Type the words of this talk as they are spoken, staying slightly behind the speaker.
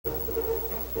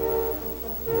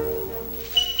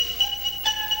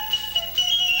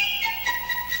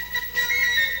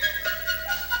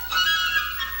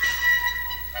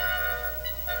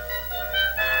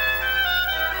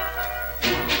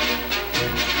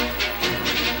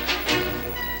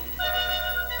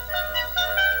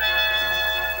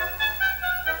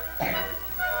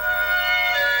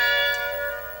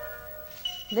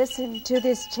Listen to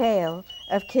this tale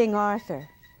of King Arthur.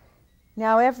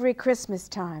 Now every Christmas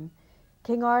time,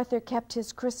 King Arthur kept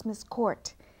his Christmas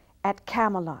court at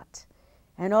Camelot,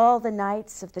 and all the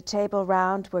knights of the Table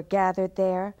Round were gathered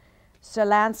there, Sir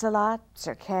Lancelot,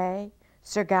 Sir Kay,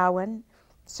 Sir Gawain,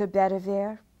 Sir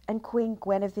Bedivere, and Queen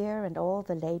Guinevere, and all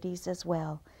the ladies as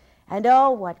well. And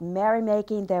oh, what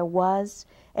merrymaking there was!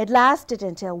 It lasted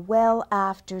until well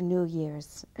after New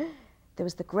Year's. There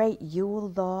was the great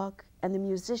Yule log, and the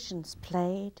musicians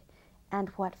played, and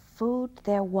what food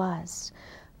there was.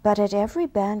 But at every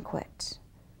banquet,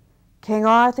 King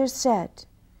Arthur said,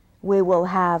 "We will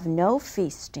have no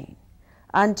feasting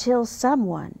until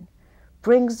someone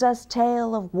brings us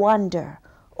tale of wonder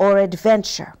or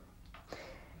adventure."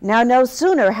 Now no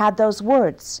sooner had those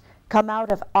words come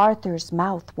out of Arthur's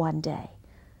mouth one day,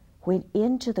 when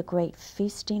into the great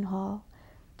feasting hall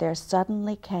there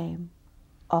suddenly came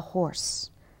a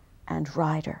horse and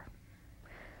rider.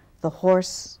 The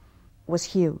horse was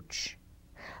huge.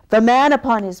 The man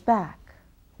upon his back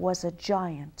was a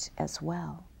giant as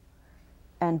well,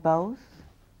 and both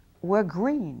were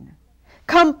green,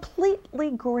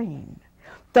 completely green.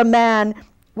 The man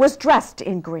was dressed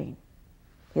in green.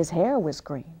 His hair was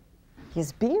green.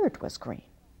 His beard was green.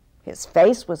 His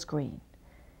face was green.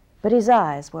 But his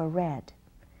eyes were red.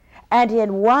 And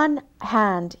in one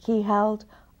hand he held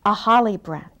a holly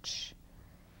branch,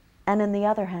 and in the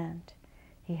other hand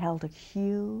he held a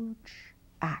huge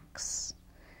axe.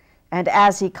 And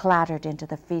as he clattered into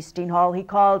the feasting hall, he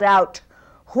called out,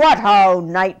 "What ho,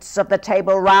 knights of the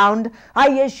Table Round! I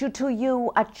issue to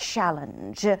you a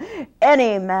challenge.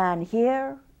 Any man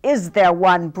here, is there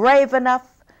one brave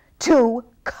enough to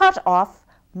cut off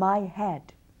my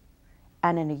head?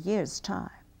 And in a year's time,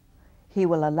 he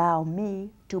will allow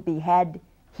me to behead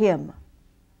him."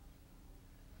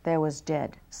 There was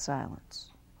dead silence.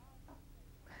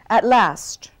 At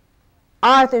last,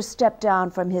 Arthur stepped down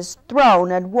from his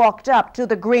throne and walked up to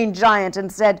the green giant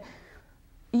and said,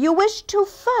 "You wish to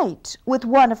fight with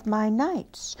one of my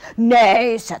knights?"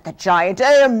 "Nay," said the giant,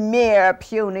 "they are mere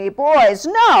puny boys.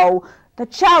 No, the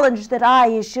challenge that I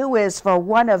issue is for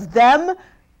one of them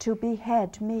to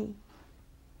behead me."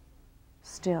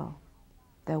 Still,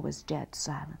 there was dead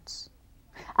silence.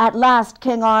 At last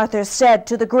King Arthur said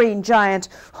to the green giant,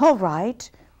 "All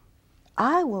right,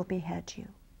 I will behead you."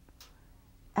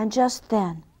 And just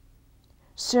then,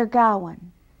 Sir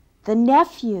Gawain, the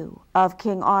nephew of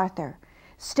King Arthur,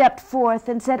 stepped forth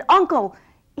and said, "Uncle,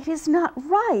 it is not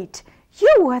right.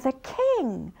 You are the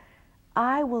king.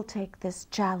 I will take this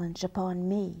challenge upon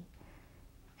me."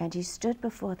 And he stood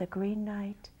before the Green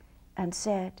Knight and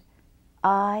said,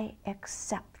 "I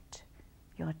accept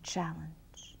your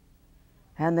challenge."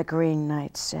 And the Green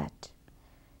Knight said,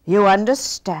 "You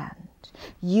understand,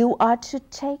 you are to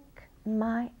take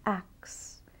my axe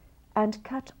and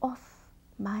cut off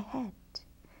my head,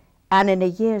 and in a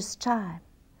year's time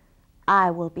I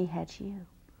will behead you."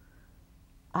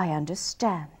 "I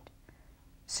understand,"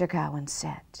 Sir Gawain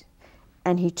said,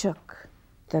 and he took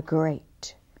the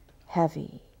great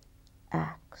heavy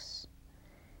axe,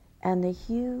 and the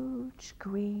huge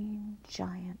green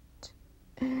giant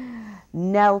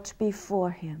knelt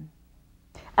before him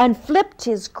and flipped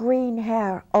his green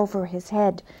hair over his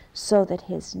head so that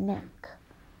his neck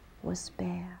was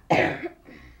bare.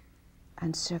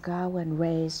 And Sir Gawain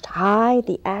raised high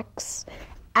the axe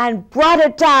and brought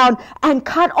it down and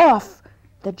cut off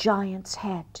the giant's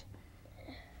head.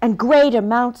 And great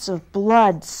amounts of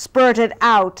blood spurted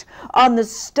out on the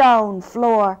stone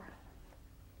floor.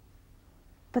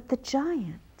 But the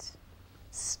giant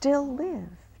still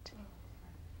lived.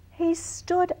 He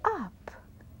stood up,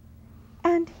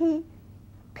 and he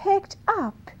picked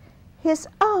up his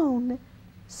own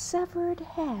severed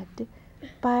head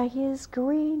by his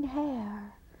green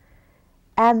hair,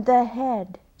 and the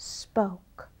head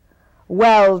spoke.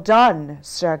 "Well done,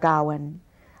 Sir Gawain.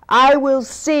 I will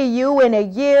see you in a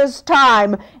year's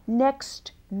time.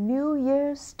 Next New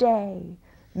Year's Day,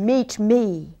 meet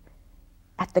me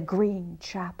at the Green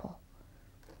Chapel."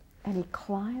 And he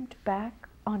climbed back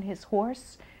on his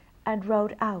horse and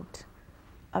rode out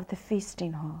of the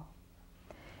feasting hall.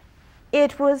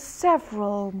 It was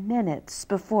several minutes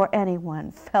before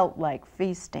anyone felt like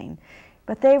feasting,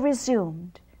 but they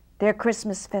resumed their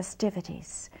Christmas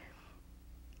festivities.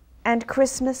 And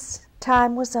Christmas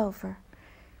time was over,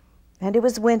 and it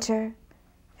was winter,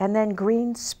 and then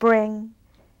green spring,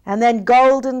 and then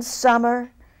golden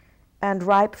summer, and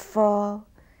ripe fall,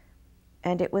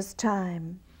 and it was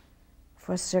time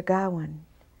for Sir Gawain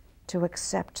to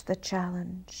accept the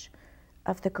challenge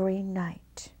of the Green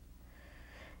Knight.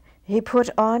 He put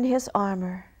on his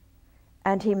armor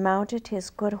and he mounted his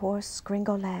good horse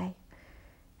Gringolet,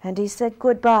 and he said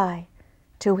goodbye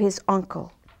to his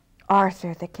uncle,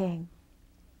 Arthur the king.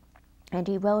 And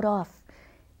he rode off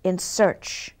in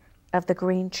search of the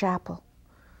Green Chapel.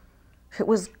 It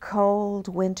was cold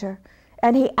winter,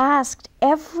 and he asked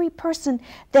every person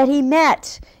that he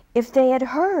met if they had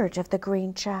heard of the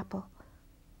Green Chapel,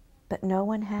 but no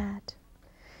one had.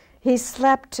 He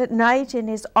slept at night in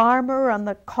his armor on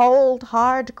the cold,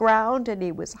 hard ground, and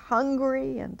he was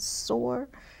hungry and sore.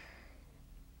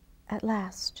 At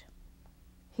last,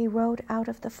 he rode out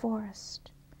of the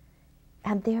forest,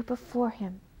 and there before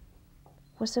him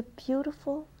was a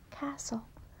beautiful castle.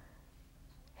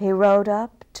 He rode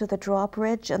up to the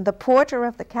drawbridge, and the porter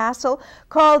of the castle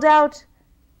called out,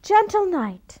 "Gentle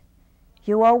knight,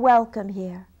 you are welcome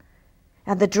here."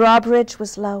 And the drawbridge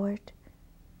was lowered,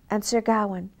 and Sir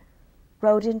Gawain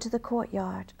rode into the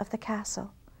courtyard of the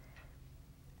castle.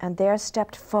 And there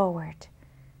stepped forward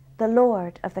the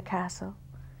lord of the castle.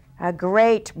 A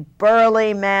great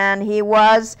burly man he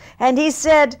was, and he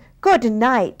said, "Good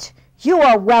night, you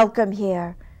are welcome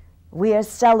here. We are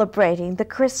celebrating the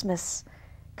Christmas.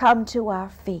 Come to our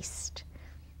feast."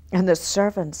 And the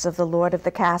servants of the lord of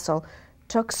the castle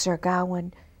took Sir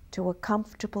Gawain to a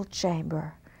comfortable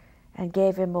chamber and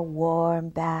gave him a warm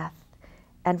bath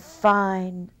and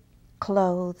fine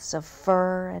clothes of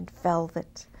fur and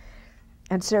velvet.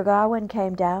 And Sir Gawain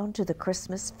came down to the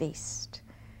Christmas feast.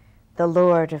 The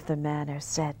lord of the manor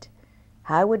said,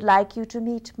 "I would like you to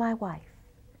meet my wife."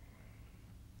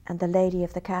 And the lady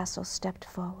of the castle stepped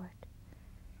forward.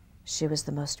 She was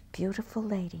the most beautiful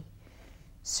lady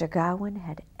Sir Gawain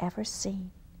had ever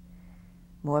seen,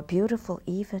 more beautiful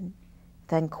even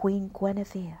than Queen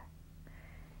Guinevere.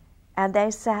 And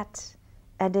they sat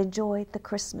and enjoyed the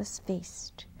Christmas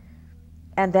feast.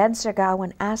 And then Sir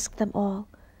Gawain asked them all,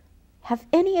 "Have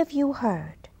any of you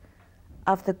heard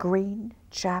of the Green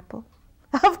Chapel?"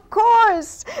 "Of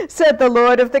course," said the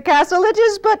lord of the castle. "It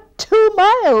is but 2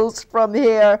 miles from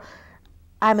here."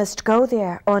 "I must go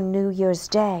there on New Year's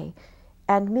Day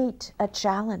and meet a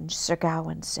challenge," Sir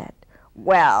Gawain said.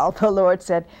 "Well," the lord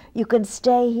said, "you can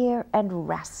stay here and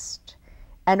rest.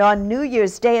 And on New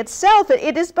Year's Day itself,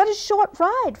 it is but a short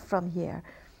ride from here.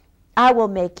 I will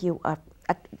make you a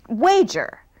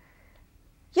wager.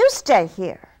 You stay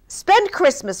here, spend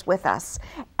Christmas with us,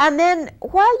 and then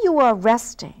while you are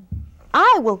resting,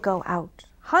 I will go out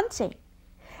hunting.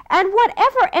 And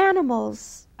whatever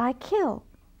animals I kill,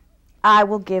 I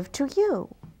will give to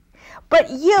you. But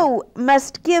you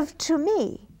must give to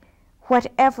me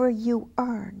whatever you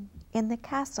earn in the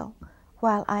castle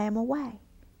while I am away.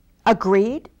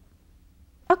 Agreed?"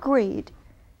 "Agreed,"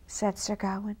 said Sir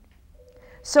Gawain.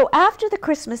 So after the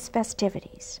Christmas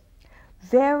festivities,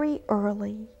 very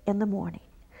early in the morning,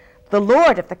 the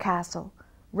lord of the castle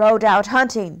rode out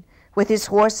hunting with his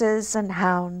horses and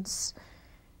hounds,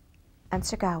 and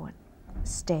Sir Gawain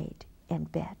stayed in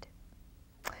bed.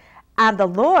 And the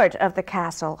lord of the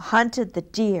castle hunted the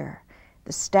deer,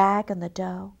 the stag, and the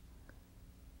doe,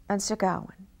 and Sir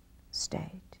Gawain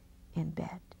stayed in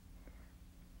bed.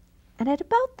 And at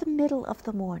about the middle of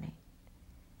the morning,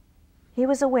 he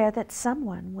was aware that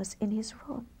someone was in his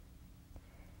room.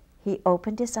 He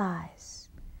opened his eyes,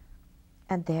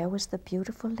 and there was the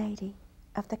beautiful lady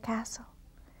of the castle.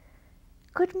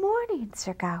 "Good morning,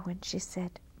 Sir Gawain," she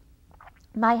said.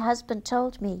 "My husband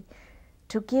told me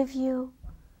to give you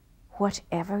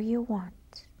whatever you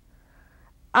want."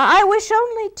 "I wish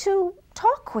only to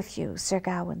talk with you," Sir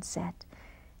Gawain said.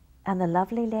 And the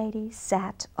lovely lady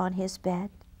sat on his bed,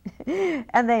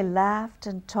 and they laughed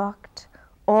and talked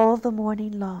all the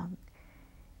morning long.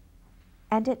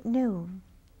 And at noon,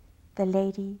 the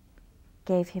lady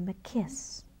gave him a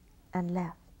kiss and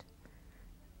left.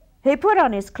 He put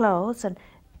on his clothes and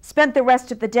spent the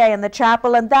rest of the day in the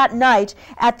chapel, and that night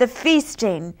at the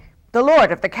feasting, the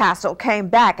lord of the castle came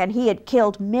back, and he had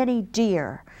killed many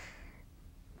deer.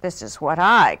 "This is what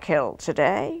I killed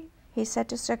today," he said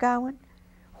to Sir Gawain.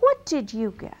 "What did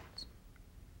you get?"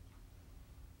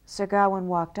 Sir Gawain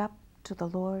walked up to the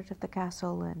lord of the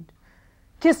castle and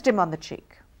kissed him on the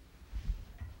cheek.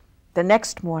 The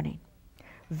next morning,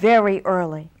 very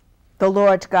early, the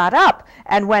lord got up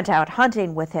and went out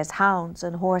hunting with his hounds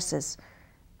and horses,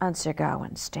 and Sir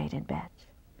Gawain stayed in bed.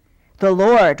 The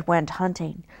lord went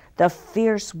hunting the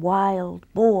fierce wild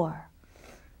boar,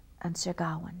 and Sir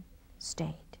Gawain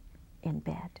stayed in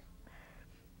bed.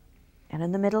 And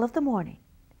in the middle of the morning,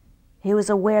 he was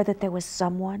aware that there was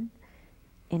someone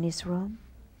in his room.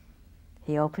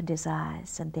 He opened his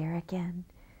eyes, and there again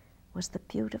was the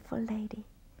beautiful lady.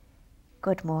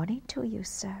 "Good morning to you,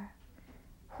 sir.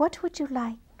 What would you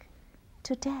like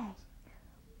today?"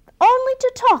 only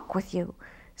to talk with you,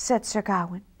 said Sir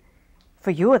Gawain,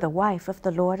 for you are the wife of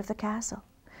the lord of the castle.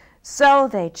 So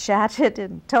they chatted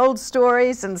and told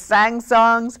stories and sang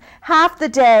songs half the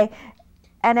day,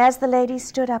 and as the lady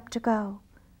stood up to go,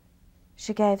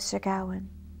 she gave Sir Gawain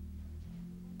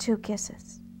 2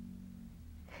 kisses.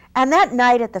 And that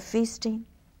night at the feasting,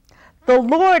 the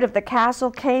lord of the castle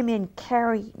came in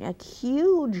carrying a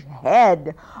huge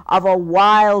head of a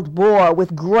wild boar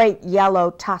with great yellow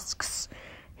tusks.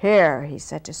 Here, he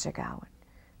said to Sir Gawain,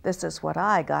 this is what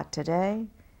I got today.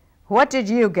 What did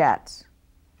you get?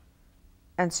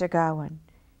 And Sir Gawain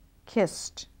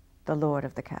kissed the lord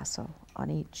of the castle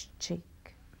on each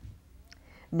cheek.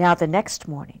 Now the next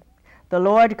morning, the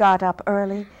lord got up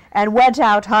early and went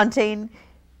out hunting,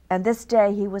 and this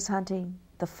day he was hunting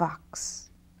the fox.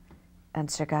 And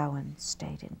Sir Gawain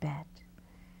stayed in bed.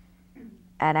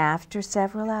 And after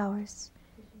several hours,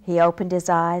 he opened his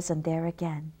eyes, and there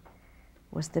again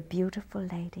was the beautiful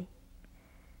lady.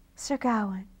 Sir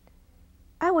Gawain,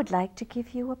 I would like to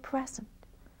give you a present.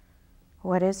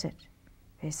 What is it?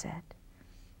 He said.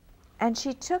 And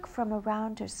she took from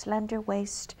around her slender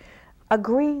waist a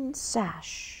green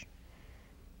sash.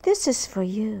 This is for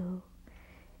you.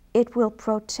 It will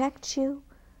protect you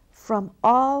from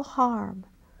all harm.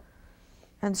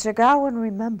 And Sir Gawain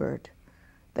remembered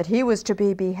that he was to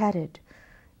be beheaded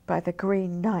by the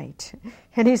Green Knight.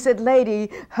 And he said, Lady,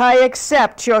 I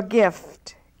accept your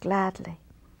gift gladly.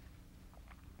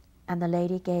 And the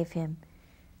lady gave him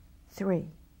 3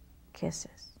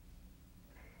 kisses.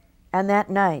 And that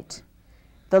night,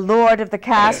 the lord of the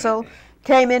castle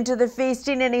came into the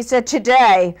feasting, and he said,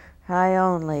 today I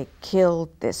only killed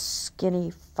this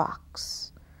skinny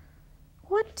fox.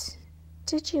 What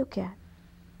did you get?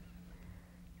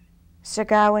 Sir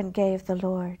Gawain gave the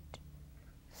lord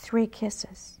 3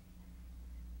 kisses,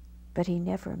 but he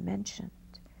never mentioned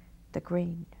the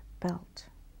green belt.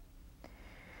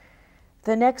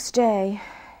 The next day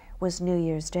was New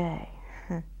Year's Day.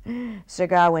 Sir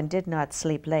Gawain did not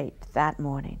sleep late that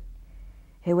morning.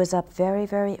 He was up very,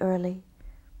 very early,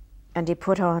 and he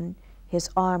put on his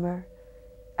armor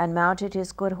and mounted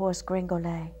his good horse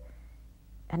Gringolet,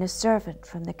 and a servant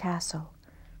from the castle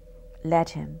led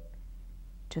him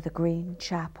to the Green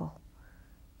Chapel.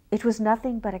 It was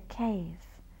nothing but a cave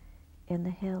in the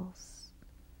hills.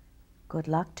 Good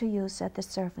luck to you, said the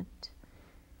servant,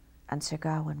 and Sir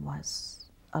Gawain was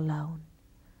alone.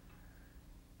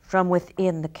 From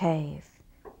within the cave,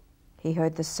 he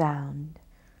heard the sound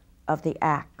of the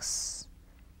axe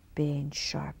being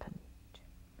sharpened.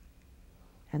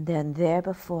 And then there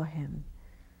before him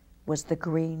was the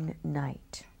Green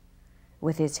Knight,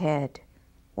 with his head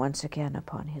once again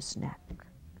upon his neck.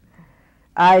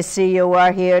 I see you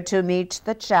are here to meet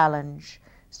the challenge,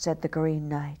 said the Green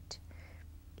Knight.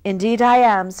 Indeed I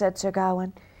am, said Sir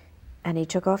Gawain, and he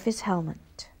took off his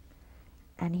helmet,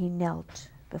 and he knelt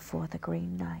before the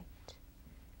Green Knight.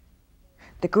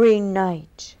 The Green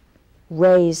Knight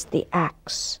raised the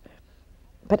axe,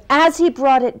 but as he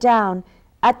brought it down,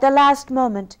 at the last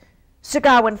moment, Sir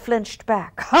Gawain flinched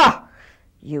back. Ha!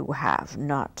 You have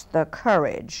not the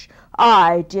courage.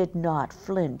 I did not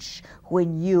flinch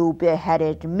when you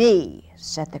beheaded me,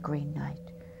 said the Green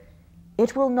Knight.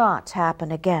 It will not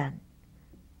happen again,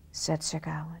 said Sir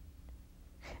Gawain.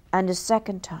 And a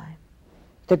second time,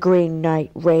 the Green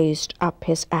Knight raised up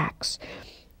his axe.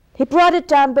 He brought it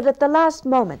down, but at the last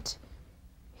moment,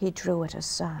 he drew it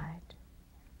aside.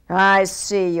 I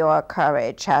see your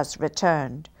courage has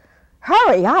returned.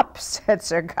 Hurry up, said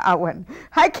Sir Gawain.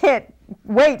 I can't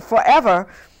wait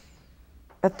forever.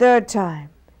 A third time,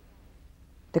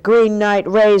 the Green Knight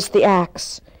raised the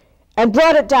axe and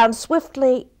brought it down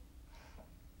swiftly,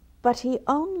 but he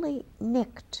only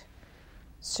nicked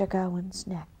Sir Gawain's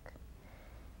neck,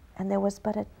 and there was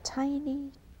but a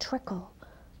tiny trickle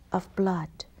of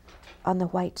blood on the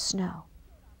white snow.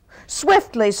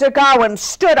 Swiftly, Sir Gawain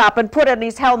stood up and put on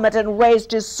his helmet and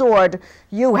raised his sword.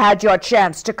 You had your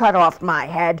chance to cut off my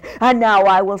head, and now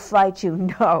I will fight you.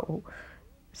 No,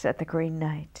 said the Green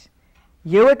Knight.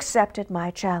 You accepted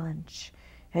my challenge,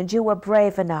 and you were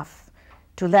brave enough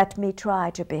to let me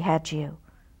try to behead you.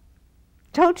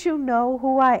 Don't you know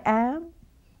who I am?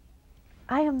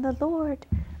 I am the lord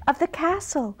of the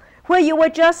castle where you were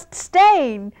just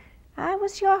staying. I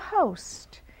was your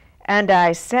host, and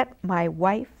I set my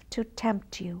wife to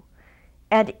tempt you,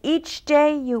 and each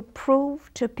day you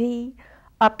proved to be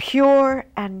a pure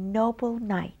and noble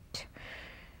knight.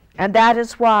 And that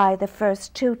is why the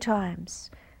first 2 times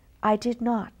I did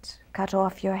not cut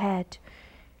off your head.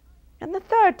 And the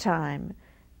third time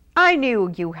I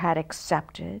knew you had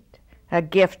accepted a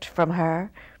gift from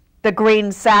her, the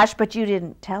green sash, but you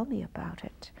didn't tell me about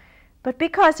it. But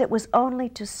because it was only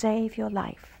to save your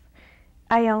life,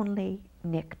 I only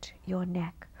nicked your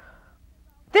neck.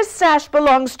 This sash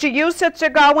belongs to you, said Sir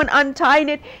Gawain, untying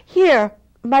it. Here,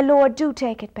 my lord, do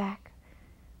take it back.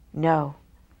 No,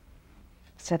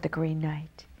 said the Green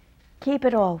Knight. Keep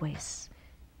it always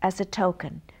as a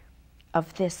token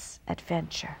of this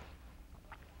adventure.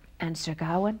 And Sir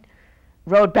Gawain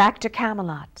rode back to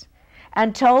Camelot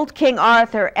and told King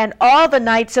Arthur and all the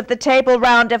knights of the Table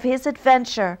Round of his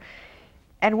adventure.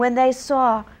 And when they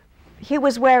saw he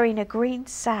was wearing a green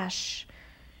sash,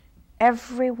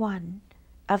 every one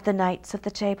of the knights of the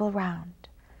Table Round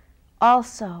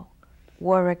also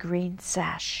wore a green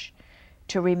sash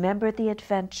to remember the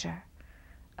adventure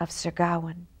of Sir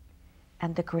Gawain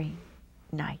and the Green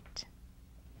Knight.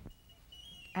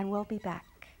 And we'll be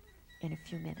back in a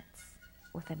few minutes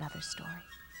with another story.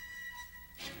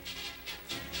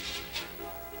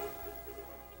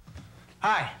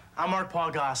 Hi, I'm Mark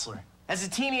Paul Gosselaar. As a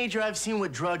teenager, I've seen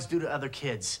what drugs do to other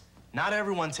kids. Not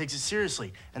everyone takes it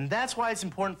seriously, and that's why it's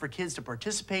important for kids to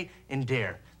participate in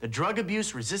DARE, the Drug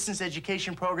Abuse Resistance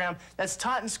Education Program that's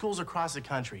taught in schools across the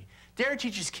country. DARE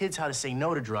teaches kids how to say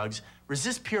no to drugs,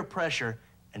 resist peer pressure,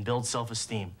 and build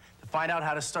self-esteem. To find out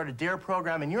how to start a DARE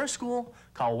program in your school,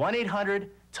 call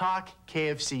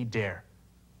 1-800-TALK-KFC-DARE.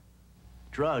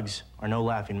 Drugs are no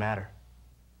laughing matter.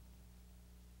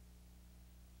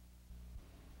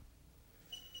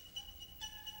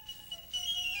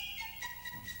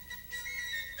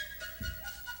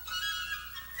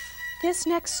 This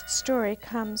next story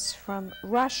comes from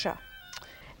Russia,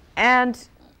 and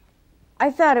I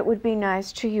thought it would be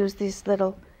nice to use these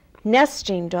little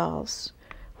nesting dolls,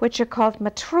 which are called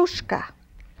Matrushka,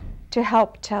 to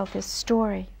help tell this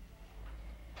story.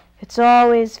 It's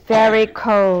always very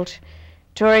cold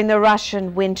during the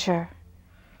Russian winter,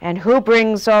 and who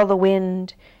brings all the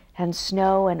wind and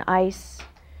snow and ice?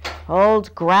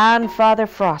 Old Grandfather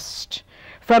Frost.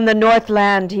 From the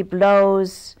Northland he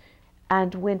blows,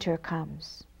 and winter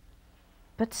comes.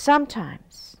 But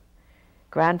sometimes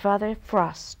Grandfather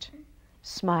Frost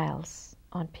smiles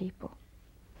on people.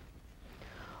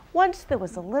 Once there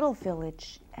was a little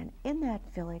village, and in that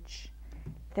village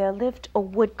there lived a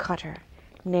woodcutter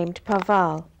named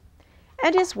Pavel,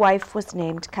 and his wife was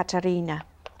named Katerina.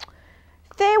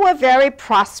 They were very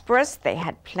prosperous. They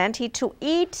had plenty to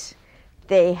eat.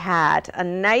 They had a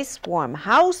nice warm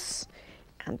house,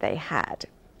 and they had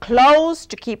clothes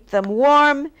to keep them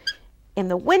warm in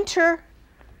the winter.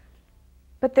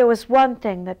 But there was one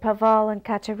thing that Pavel and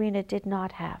Katerina did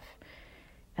not have,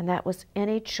 and that was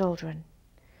any children.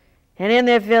 And in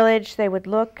their village, they would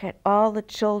look at all the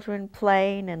children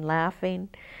playing and laughing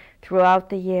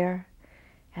throughout the year,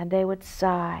 and they would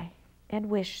sigh and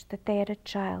wish that they had a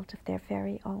child of their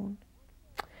very own.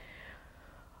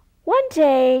 One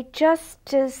day,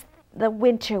 just as the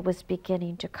winter was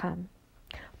beginning to come,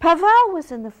 Pavel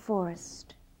was in the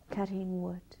forest cutting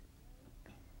wood.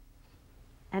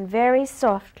 And very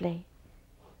softly,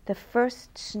 the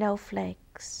first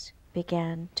snowflakes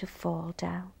began to fall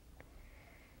down.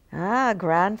 Ah,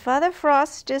 Grandfather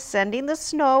Frost is sending the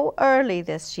snow early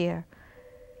this year.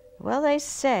 Well, they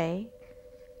say,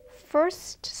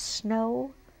 first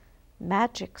snow,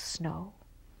 magic snow.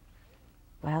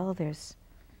 Well, there's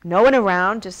no one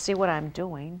around to see what I'm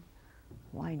doing.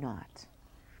 Why not?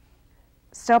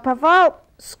 So Pavel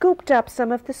scooped up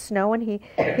some of the snow, and he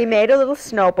made a little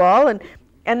snowball, and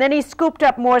then he scooped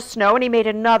up more snow, and he made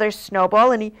another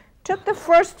snowball, and he took the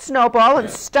first snowball and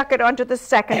stuck it onto the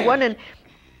second one, and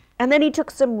then he took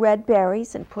some red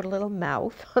berries and put a little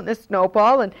mouth on the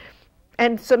snowball,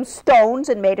 and some stones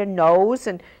and made a nose,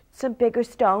 and some bigger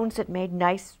stones that made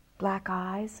nice black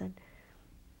eyes, and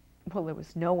well, there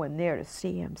was no one there to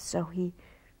see him, so he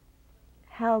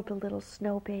held the little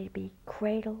snow baby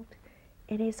cradled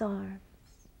in his arms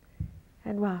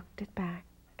and rocked it back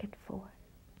and forth.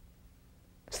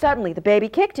 Suddenly, the baby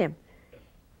kicked him.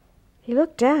 He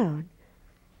looked down,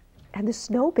 and the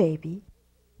snow baby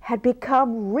had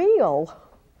become real.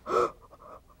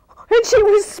 And she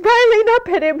was smiling up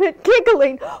at him and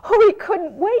giggling. Oh, he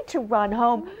couldn't wait to run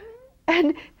home.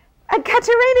 And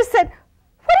Katerina said,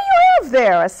 "What do you have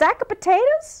there, a sack of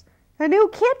potatoes? A new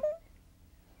kitten?"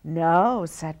 "No,"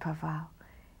 said Pavel.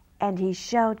 And he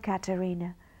showed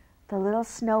Katerina the little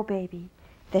snow baby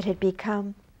that had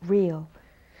become real.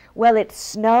 Well, it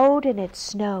snowed and it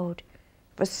snowed.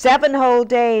 For 7 whole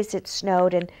days it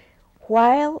snowed, and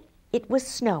while it was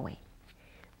snowing,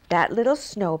 that little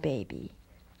snow baby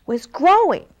was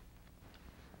growing.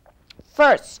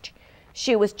 First,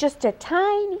 she was just a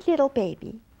tiny little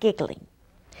baby giggling.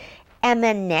 And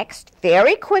then next,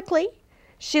 very quickly,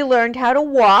 She learned how to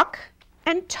walk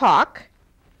and talk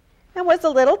and was a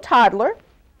little toddler.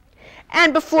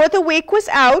 And before the week was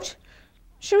out,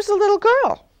 she was a little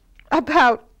girl,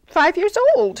 about 5 years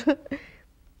old.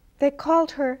 They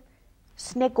called her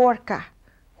Snegorka,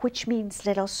 which means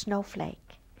little snowflake.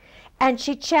 And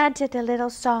she chanted a little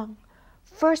song.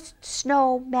 First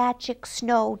snow, magic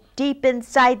snow, deep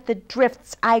inside the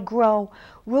drifts I grow.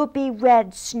 Ruby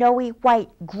red, snowy white,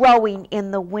 growing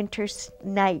in the winter's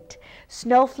night.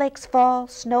 Snowflakes fall,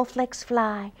 snowflakes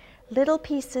fly, little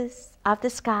pieces of the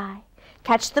sky.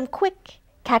 Catch them quick,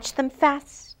 catch them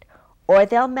fast, or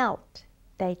they'll melt.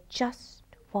 They just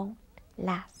won't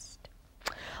last.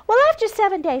 Well, after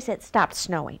 7 days it stopped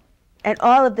snowing, and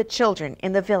all of the children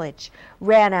in the village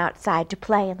ran outside to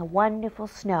play in the wonderful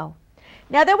snow.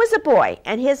 Now there was a boy,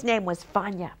 and his name was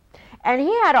Vanya, and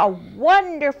he had a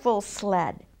wonderful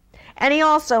sled, and he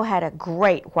also had a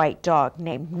great white dog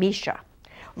named Misha.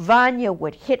 Vanya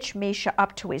would hitch Misha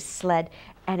up to his sled,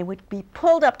 and it would be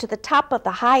pulled up to the top of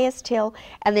the highest hill,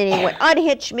 and then he would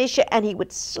unhitch Misha, and he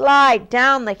would slide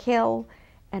down the hill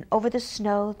and over the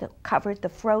snow that covered the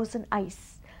frozen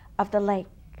ice of the lake.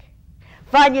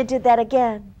 Vanya did that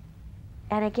again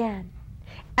and again,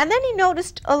 and then he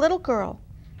noticed a little girl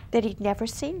that he'd never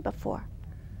seen before.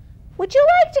 Would you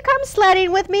like to come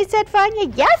sledding with me, said Vanya.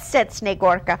 Yes, said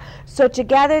Snegorka. So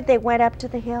together they went up to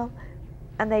the hill,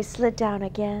 and they slid down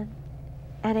again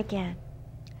and again.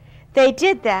 They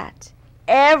did that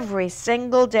every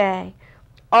single day,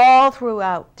 all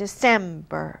throughout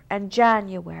December and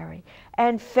January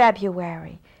and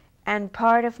February and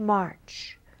part of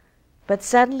March. But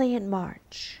suddenly in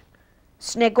March,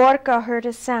 Snegorka heard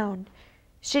a sound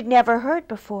she'd never heard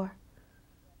before.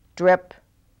 Drip,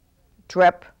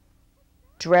 drip,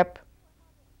 drip.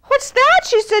 What's that?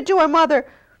 She said to her mother.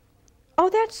 Oh,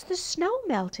 that's the snow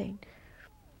melting.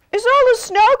 Is all the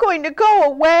snow going to go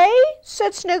away?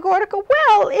 Said Snegorka.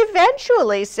 Well,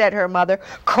 eventually, said her mother.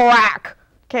 Crack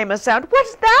came a sound.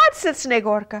 What's that? Said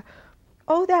Snegorka.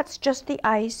 Oh, that's just the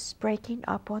ice breaking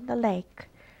up on the lake,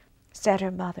 said her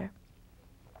mother.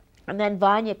 And then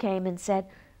Vanya came and said,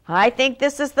 I think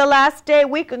this is the last day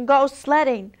we can go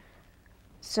sledding.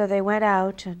 So they went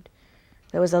out, and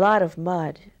there was a lot of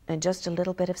mud and just a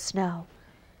little bit of snow.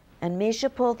 And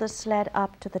Misha pulled the sled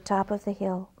up to the top of the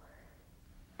hill,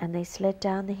 and they slid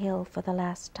down the hill for the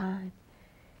last time.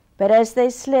 But as they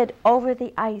slid over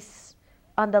the ice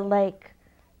on the lake,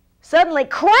 suddenly,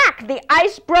 crack, the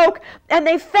ice broke, and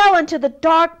they fell into the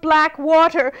dark black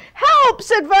water. Help,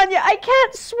 said Vanya, I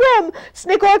can't swim.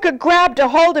 Snegorka grabbed a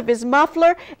hold of his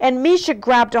muffler, and Misha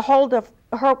grabbed a hold of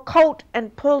her coat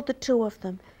and pulled the two of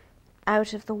them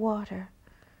out of the water.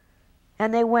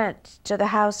 And they went to the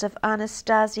house of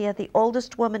Anastasia, the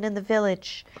oldest woman in the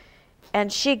village,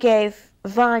 and she gave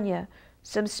Vanya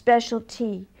some special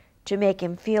tea to make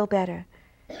him feel better.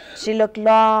 She looked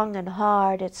long and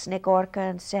hard at Snegorka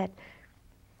and said,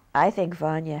 I think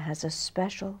Vanya has a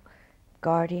special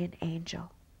guardian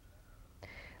angel.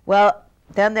 Well,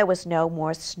 then there was no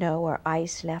more snow or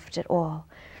ice left at all.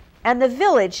 And the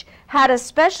village had a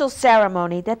special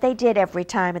ceremony that they did every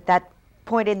time at that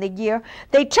point in the year.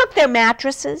 They took their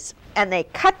mattresses and they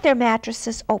cut their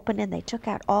mattresses open, and they took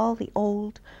out all the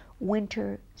old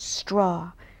winter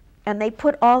straw. And they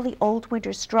put all the old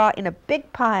winter straw in a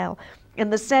big pile in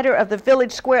the center of the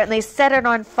village square, and they set it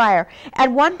on fire.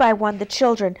 And one by one the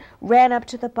children ran up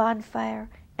to the bonfire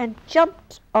and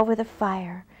jumped over the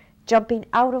fire, jumping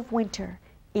out of winter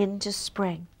into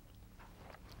spring.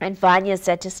 And Vanya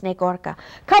said to Snegorka,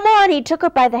 come on. He took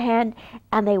her by the hand,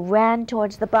 and they ran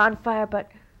towards the bonfire.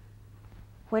 But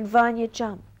when Vanya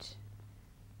jumped,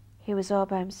 he was all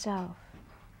by himself,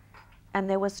 and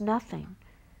there was nothing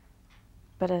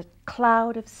but a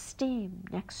cloud of steam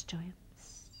next to him.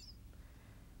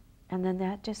 And then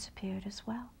that disappeared as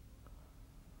well.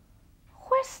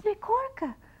 Where's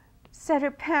Snegorka? Said her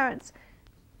parents.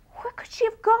 Where could she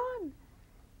have gone?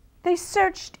 They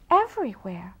searched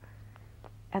everywhere,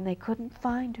 and they couldn't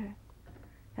find her.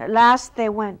 At last they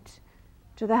went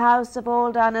to the house of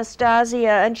old Anastasia,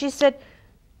 and she said,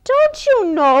 don't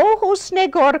you know who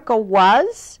Snegorka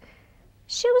was?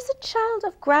 She was a child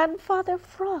of Grandfather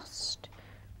Frost.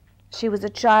 She was a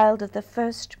child of the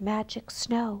first magic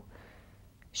snow.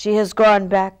 She has gone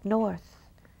back north,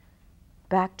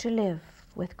 back to live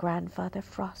with Grandfather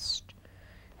Frost.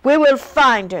 We will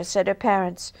find her, said her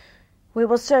parents. We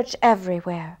will search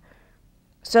everywhere.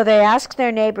 So they asked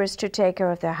their neighbors to take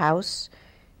care of their house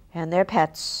and their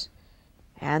pets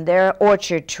and their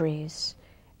orchard trees,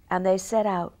 and they set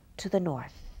out to the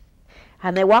north.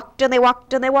 And they walked and they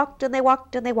walked and they walked and they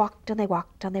walked and they walked and they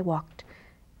walked and they walked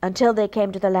until they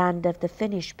came to the land of the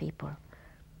Finnish people,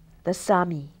 the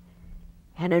Sami,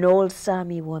 and an old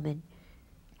Sami woman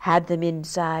had them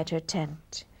inside her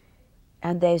tent.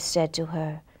 And they said to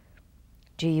her,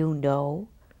 "Do you know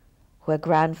where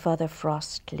Grandfather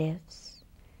Frost lives?"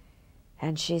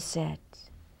 And she said,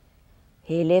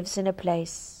 "He lives in a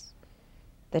place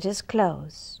that is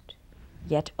closed,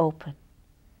 yet open,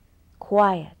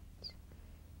 quiet,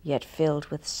 yet filled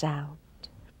with sound,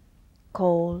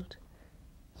 cold,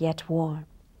 yet warm."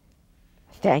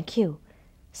 "Thank you,"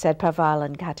 said Pavel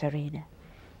and Katerina,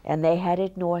 and they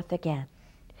headed north again.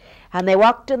 And they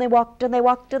walked and they walked and they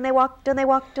walked and they walked and they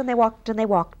walked and they walked and they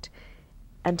walked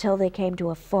until they came to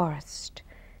a forest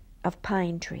of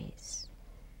pine trees.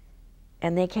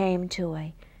 And they came to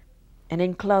an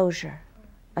enclosure,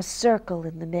 a circle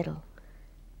in the middle.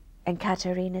 And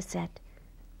Katerina said,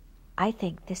 "I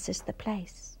think this is the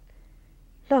place.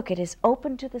 Look, it is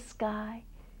open to the sky.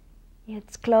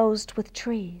 It's closed with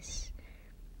trees.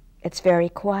 It's very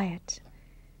quiet,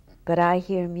 but I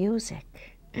hear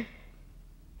music.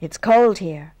 It's cold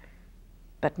here,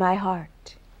 but my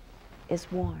heart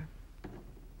is warm."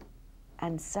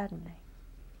 And suddenly,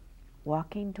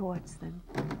 walking towards them,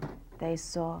 they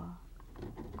saw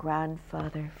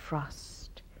Grandfather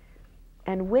Frost.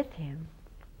 And with him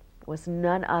was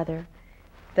none other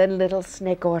than little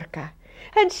Snegorka.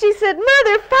 And she said,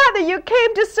 "Mother, Father, you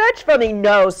came to search for me."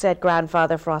 "No," said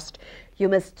Grandfather Frost, "you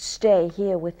must stay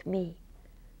here with me."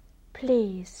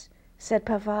 "Please," said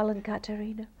Pavel and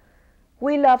Katerina.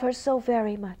 "We love her so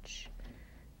very much."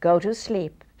 "Go to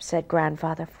sleep," said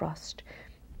Grandfather Frost.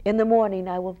 "In the morning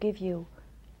I will give you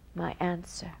my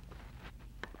answer."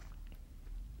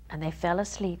 And they fell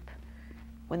asleep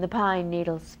when the pine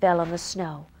needles fell on the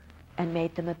snow and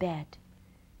made them a bed.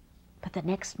 But the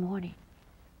next morning,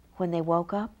 when they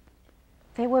woke up,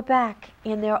 they were back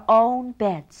in their own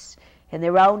beds, in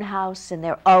their own house, in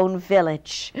their own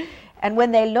village. And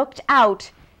when they looked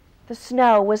out, the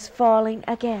snow was falling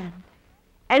again.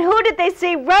 And who did they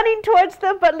see running towards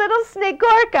them but little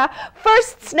Snegorka?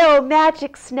 "First snow,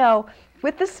 magic snow.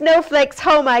 With the snowflakes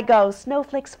home I go.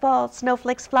 Snowflakes fall,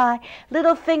 snowflakes fly,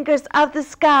 little fingers of the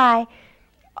sky.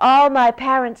 All my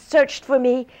parents searched for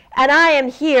me, and I am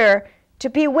here to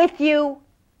be with you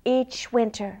each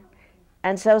winter."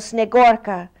 And so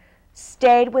Snegorka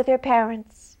stayed with her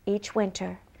parents each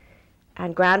winter,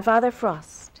 and Grandfather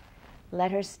Frost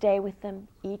let her stay with them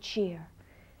each year.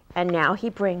 And now he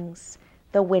brings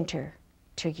the winter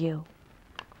to you.